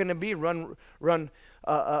 I'm not going to be run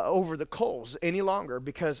over the coals any longer,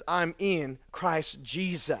 because I'm in Christ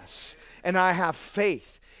Jesus. And I have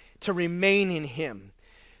faith to remain in Him.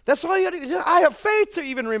 That's all you got to do. I have faith to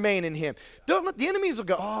even remain in Him. Don't let the enemies will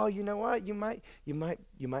go, oh, you know what? You might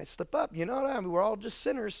slip up. You know what I mean? We're all just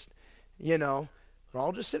sinners. You know, we're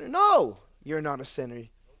all just sinners. No, you're not a sinner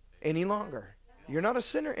any longer. You're not a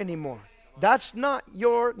sinner anymore. That's not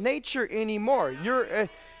your nature anymore. You're a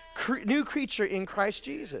new creature in Christ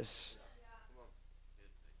Jesus.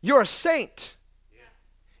 You're a saint.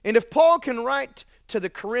 And if Paul can write to the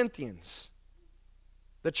Corinthians,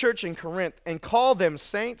 the church in Corinth, and call them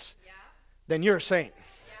saints, then you're a saint.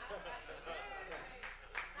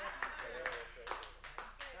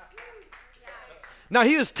 Now,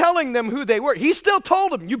 he was telling them who they were. He still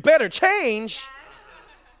told them, you better change.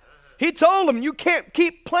 He told them, you can't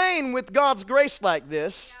keep playing with God's grace like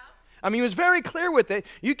this. I mean, he was very clear with it.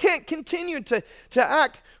 You can't continue to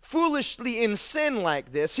act foolishly in sin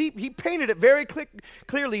like this. He painted it very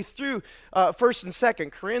clearly through 1st and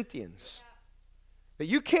 2nd Corinthians. But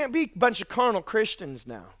you can't be a bunch of carnal Christians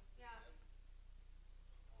now.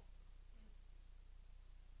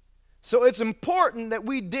 So it's important that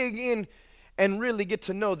we dig in and really get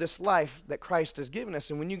to know this life that Christ has given us.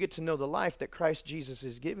 And when you get to know the life that Christ Jesus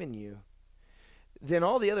has given you, then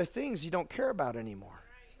all the other things you don't care about anymore.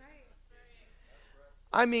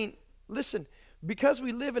 I mean, listen, because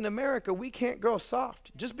we live in America, we can't grow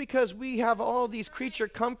soft. Just because we have all these creature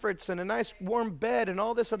comforts and a nice warm bed and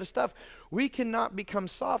all this other stuff, we cannot become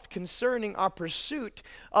soft concerning our pursuit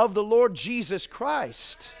of the Lord Jesus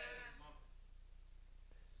Christ.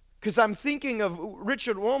 Because I'm thinking of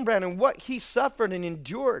Richard Wurmbrand and what he suffered and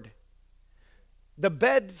endured. The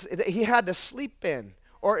beds that he had to sleep in,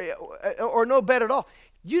 or no bed at all.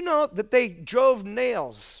 You know that they drove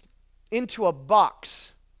nails into a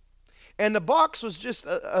box. And the box was just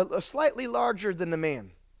a slightly larger than the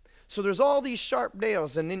man. So there's all these sharp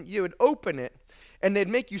nails, and then you would open it, and they'd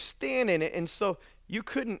make you stand in it, and so you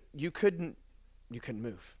couldn't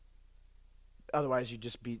move. Otherwise, you'd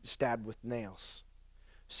just be stabbed with nails.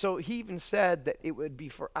 So he even said that it would be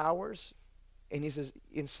for hours, and he says,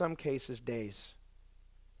 in some cases, days.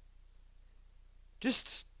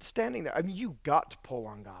 Just standing there. I mean, you got to pull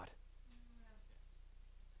on God.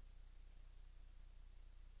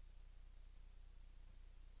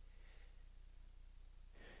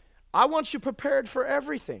 I want you prepared for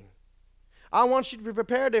everything. I want you to be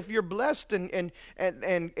prepared if you're blessed and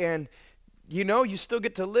you know, you still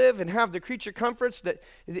get to live and have the creature comforts that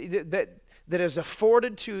is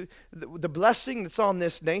afforded to the blessing that's on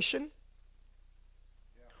this nation.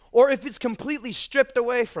 Yeah. Or if it's completely stripped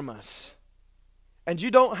away from us and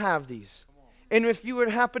you don't have these. And if you would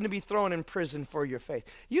happen to be thrown in prison for your faith,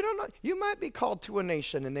 you don't know, you might be called to a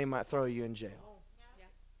nation and they might throw you in jail.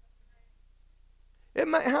 It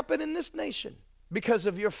might happen in this nation because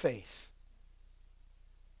of your faith.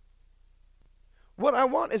 What I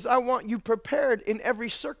want is I want you prepared in every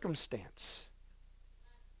circumstance.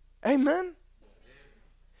 Amen?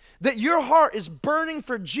 That your heart is burning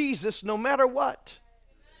for Jesus no matter what.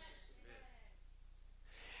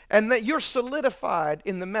 And that you're solidified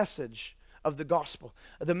in the message of the gospel,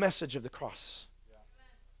 the message of the cross.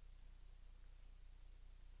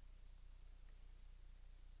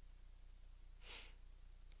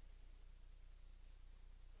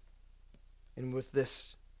 And with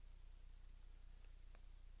this,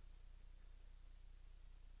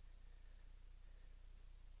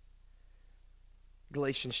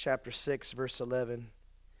 Galatians chapter 6, verse 11.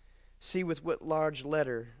 See with what large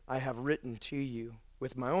letter I have written to you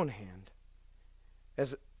with my own hand,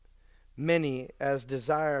 as many as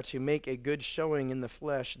desire to make a good showing in the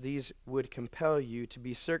flesh, these would compel you to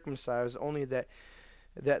be circumcised, only that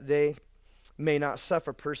they may not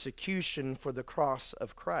suffer persecution for the cross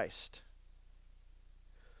of Christ.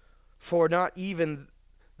 For not even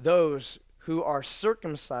those who are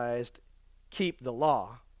circumcised keep the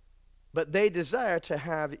law, but they desire to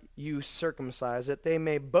have you circumcised, that they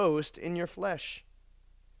may boast in your flesh.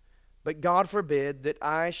 But God forbid that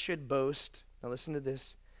I should boast, now listen to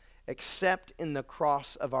this, except in the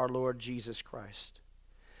cross of our Lord Jesus Christ,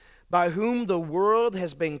 by whom the world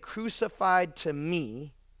has been crucified to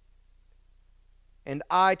me, and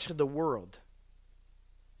I to the world.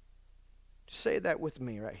 Just say that with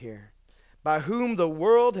me right here. By whom the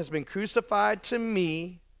world has been crucified to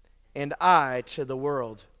me, and I to the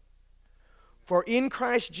world. For in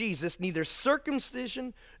Christ Jesus neither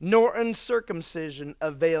circumcision nor uncircumcision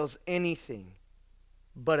avails anything,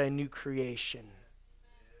 but a new creation.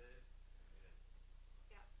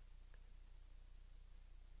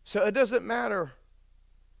 So it doesn't matter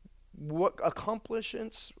what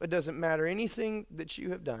accomplishments, it doesn't matter anything that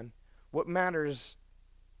you have done. What matters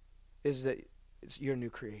is that it's your new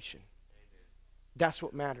creation. That's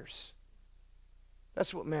what matters.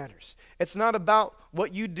 That's what matters. It's not about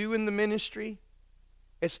what you do in the ministry.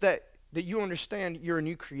 It's that you understand you're a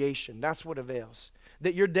new creation. That's what avails.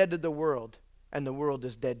 That you're dead to the world, and the world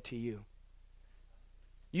is dead to you.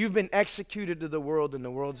 You've been executed to the world, and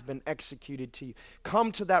the world's been executed to you.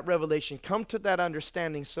 Come to that revelation. Come to that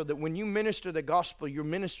understanding so that when you minister the gospel, you're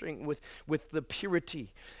ministering with the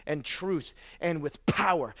purity and truth and with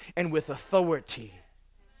power and with authority.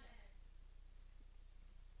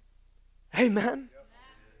 Amen?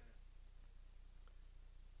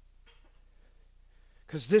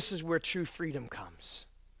 Because this is where true freedom comes.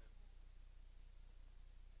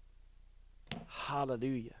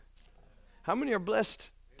 Hallelujah. How many are blessed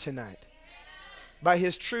tonight? By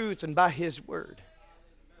His truth and by His word.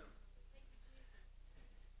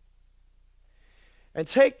 And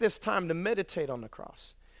take this time to meditate on the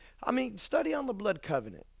cross. I mean, study on the blood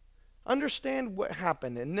covenant. Understand what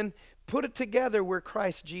happened, and then put it together where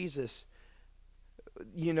Christ Jesus,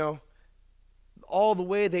 you know, all the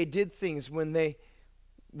way they did things when they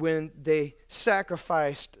when they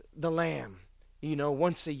sacrificed the lamb,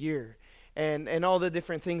 once a year, and all the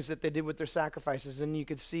different things that they did with their sacrifices, and you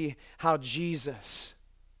could see how Jesus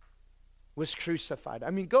was crucified. I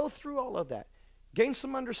mean, go through all of that. Gain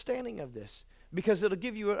some understanding of this, because it'll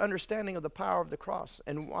give you an understanding of the power of the cross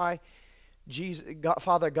and why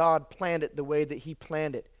Father God planned it the way that he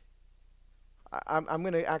planned it. I'm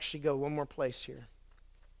going to actually go one more place here.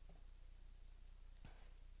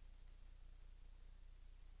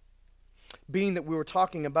 Being that we were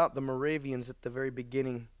talking about the Moravians at the very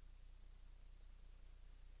beginning,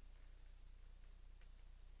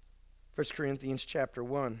 1 Corinthians chapter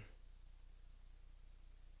 1.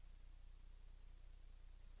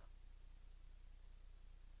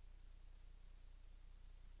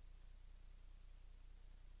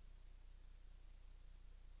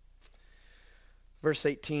 Verse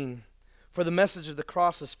 18, for the message of the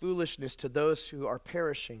cross is foolishness to those who are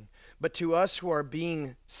perishing, but to us who are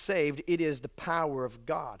being saved, it is the power of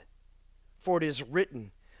God. For it is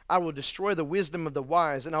written, I will destroy the wisdom of the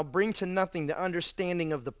wise, and I'll bring to nothing the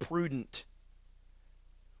understanding of the prudent.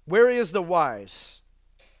 Where is the wise?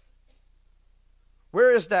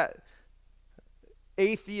 Where is that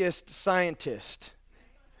atheist scientist?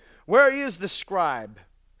 Where is the scribe?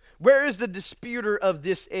 Where is the disputer of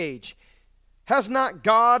this age? Has not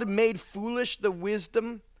God made foolish the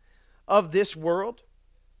wisdom of this world?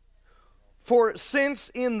 For since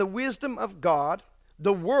in the wisdom of God,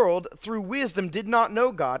 the world through wisdom did not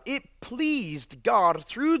know God, it pleased God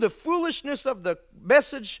through the foolishness of the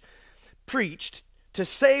message preached to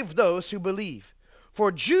save those who believe. For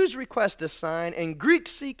Jews request a sign and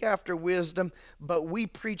Greeks seek after wisdom, but we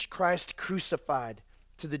preach Christ crucified.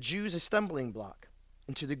 To the Jews a stumbling block,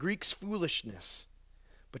 and to the Greeks foolishness.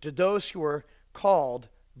 But to those who are called,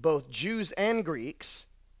 both Jews and Greeks,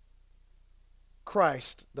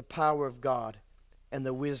 Christ, the power of God and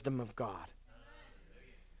the wisdom of God.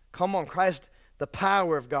 Come on, Christ, the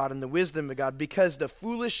power of God and the wisdom of God, because the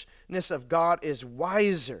foolishness of God is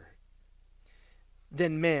wiser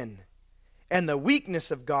than men, and the weakness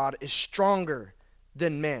of God is stronger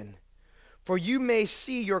than men. For you may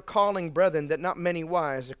see your calling, brethren, that not many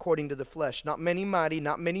wise according to the flesh, not many mighty,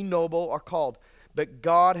 not many noble are called. But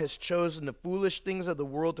God has chosen the foolish things of the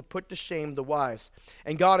world to put to shame the wise.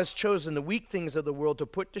 And God has chosen the weak things of the world to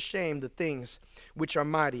put to shame the things which are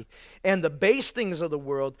mighty. And the base things of the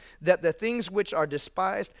world, that the things which are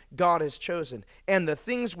despised, God has chosen. And the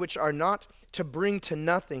things which are not, to bring to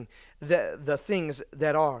nothing the things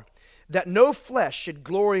that are. That no flesh should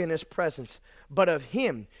glory in his presence, but of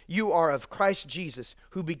him you are of Christ Jesus,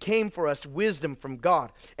 who became for us wisdom from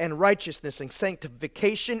God, and righteousness and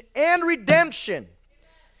sanctification and redemption.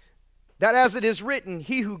 That as it is written,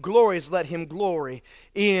 he who glories, let him glory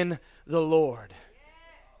in the Lord.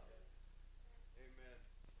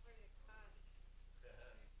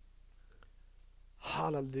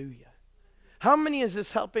 Hallelujah. How many is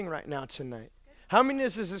this helping right now tonight? How many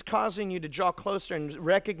is this causing you to draw closer and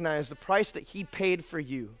recognize the price that he paid for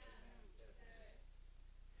you?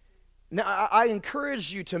 Now, I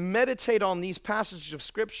encourage you to meditate on these passages of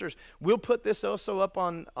scriptures. We'll put this also up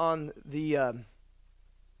on the,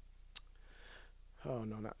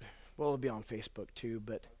 it'll be on Facebook too,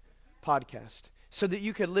 but podcast, so that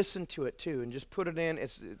you could listen to it too and just put it in.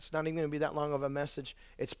 It's not even going to be that long of a message.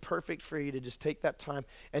 It's perfect for you to just take that time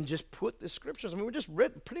and just put the scriptures. I mean, we just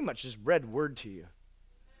pretty much just read word to you.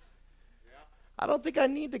 I don't think I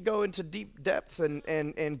need to go into deep depth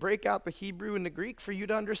and break out the Hebrew and the Greek for you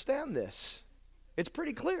to understand this. It's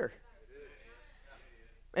pretty clear.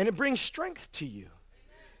 And it brings strength to you.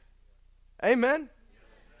 Amen?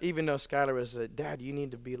 Even though Skylar was Dad, you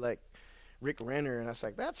need to be like Rick Renner. And I was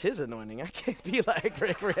like, that's his anointing. I can't be like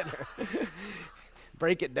Rick Renner.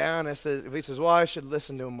 Break it down. He says, well, I should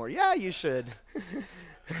listen to him more. Yeah, you should.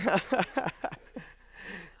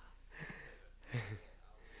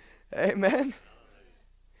 Amen.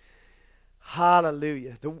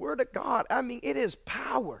 Hallelujah. The word of God, I mean, it is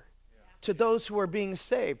power to those who are being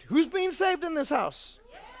saved. Who's being saved in this house?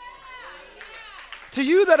 To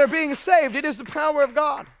you that are being saved, it is the power of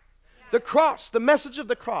God. The cross, the message of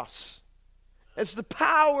the cross. It's the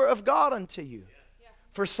power of God unto you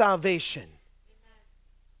for salvation.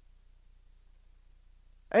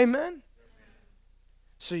 Amen.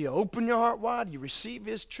 So you open your heart wide, you receive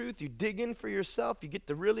his truth, you dig in for yourself, you get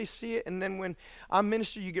to really see it, and then when I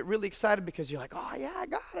minister, you get really excited because you're like, oh yeah, I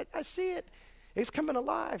got it, I see it. It's coming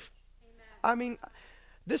alive. Amen. I mean,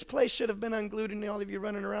 this place should have been unglued and all of you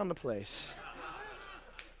running around the place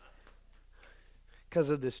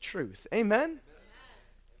because of this truth. Amen? Amen.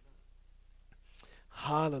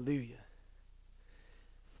 Hallelujah.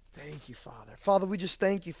 Thank you, Father. Father, we just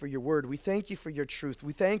thank you for your word. We thank you for your truth.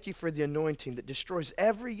 We thank you for the anointing that destroys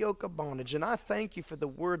every yoke of bondage. And I thank you for the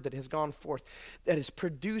word that has gone forth, that is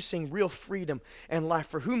producing real freedom and life.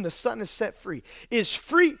 For whom the Son has set free is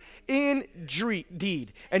free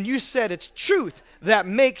indeed. And you said it's truth that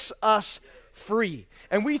makes us free.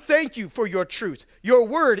 And we thank you for your truth. Your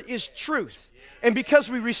word is truth. And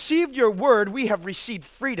because we received your word, we have received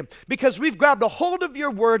freedom. Because we've grabbed a hold of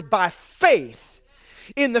your word by faith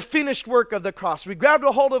in the finished work of the cross. We grabbed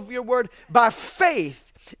a hold of your word by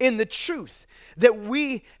faith in the truth that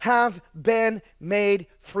we have been made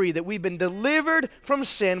free, that we've been delivered from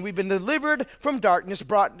sin, we've been delivered from darkness,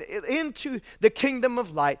 brought into the kingdom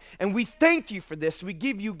of light. And we thank you for this. We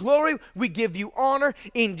give you glory, we give you honor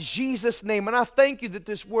in Jesus' name. And I thank you that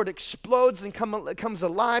this word explodes and comes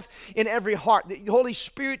alive in every heart. That Holy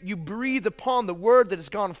Spirit, you breathe upon the word that has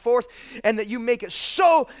gone forth, and that you make it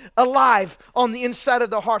so alive on the inside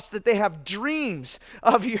of their hearts that they have dreams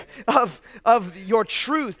of your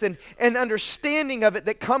truth and understanding of it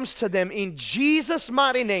that comes to them in Jesus'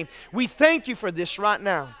 mighty name. We thank you for this right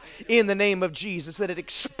now in the name of Jesus, that it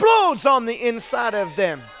explodes on the inside of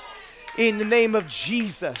them in the name of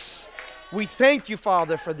Jesus. We thank you,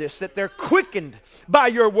 Father, for this, that they're quickened by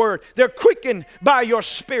your word. They're quickened by your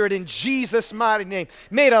spirit in Jesus' mighty name,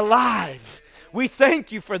 made alive. We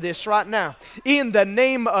thank you for this right now in the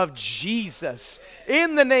name of Jesus.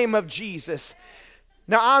 In the name of Jesus.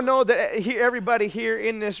 Now, I know that everybody here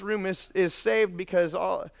in this room is saved because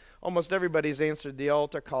almost everybody's answered the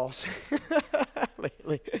altar calls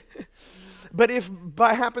lately. But if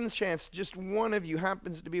by happenstance just one of you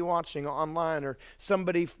happens to be watching online, or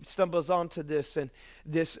somebody stumbles onto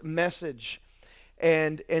this message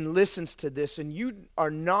and listens to this, and you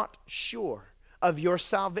are not sure of your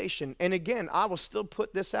salvation, and again, I will still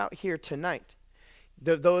put this out here tonight,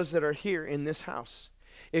 those that are here in this house.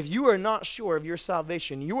 If you are not sure of your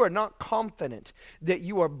salvation, you are not confident that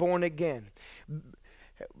you are born again,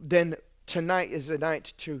 then tonight is the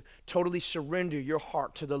night to totally surrender your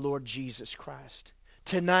heart to the Lord Jesus Christ.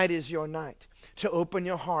 Tonight is your night to open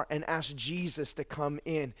your heart and ask Jesus to come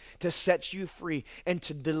in, to set you free and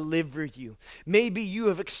to deliver you. Maybe you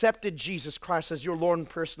have accepted Jesus Christ as your Lord and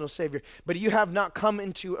personal Savior, but you have not come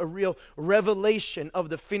into a real revelation of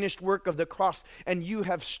the finished work of the cross, and you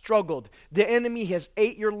have struggled. The enemy has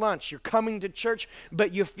ate your lunch. You're coming to church,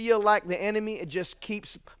 but you feel like the enemy just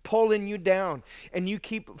keeps pulling you down and you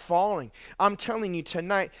keep falling. I'm telling you,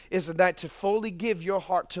 tonight is the night to fully give your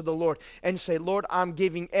heart to the Lord and say, Lord, I'm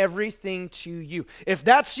giving everything to you. If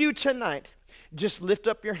that's you tonight, just lift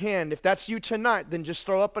up your hand. If that's you tonight, then just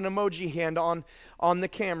throw up an emoji hand on the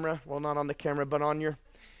camera. Well, not on the camera, but on your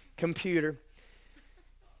computer.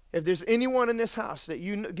 If there's anyone in this house that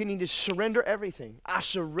you need to surrender everything, I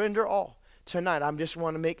surrender all tonight. I just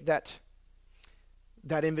want to make that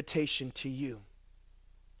invitation to you.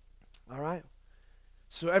 All right?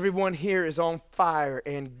 So everyone here is on fire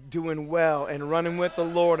and doing well and running with the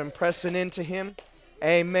Lord and pressing into Him.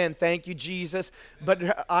 Amen. Thank you, Jesus.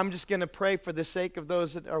 But I'm just going to pray for the sake of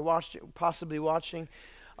those that are possibly watching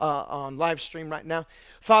on live stream right now.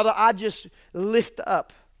 Father, I just lift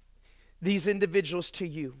up these individuals to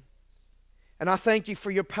you. And I thank you for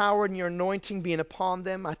your power and your anointing being upon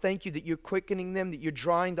them. I thank you that you're quickening them, that you're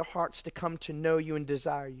drawing their hearts to come to know you and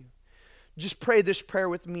desire you. Just pray this prayer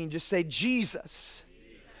with me and just say, Jesus,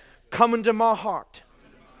 come into my heart.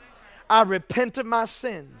 I repent of my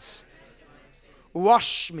sins.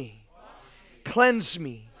 Wash me, cleanse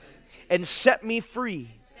me, and set me free.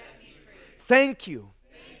 Thank you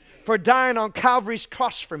for dying on Calvary's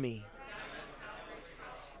cross for me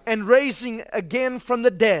and raising again from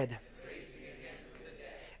the dead.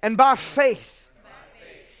 And by faith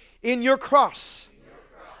in your cross,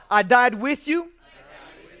 I died with you,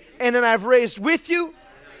 and then I've raised with you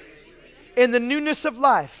in the newness of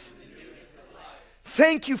life.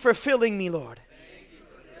 Thank you for filling me, Lord,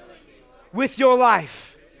 with your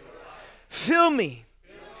life. Fill me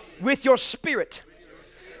with your Spirit.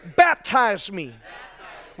 Baptize me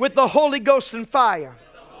with the Holy Ghost and fire.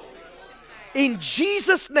 In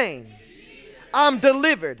Jesus' name, I'm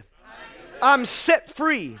delivered. I'm set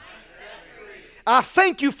free. I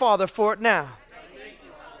thank you, Father, for it now.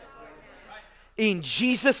 In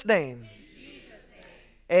Jesus' name,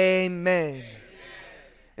 amen.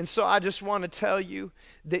 And so I just want to tell you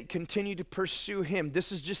that continue to pursue Him.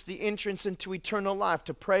 This is just the entrance into eternal life,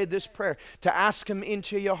 to pray this prayer, to ask Him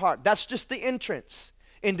into your heart. That's just the entrance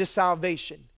into salvation.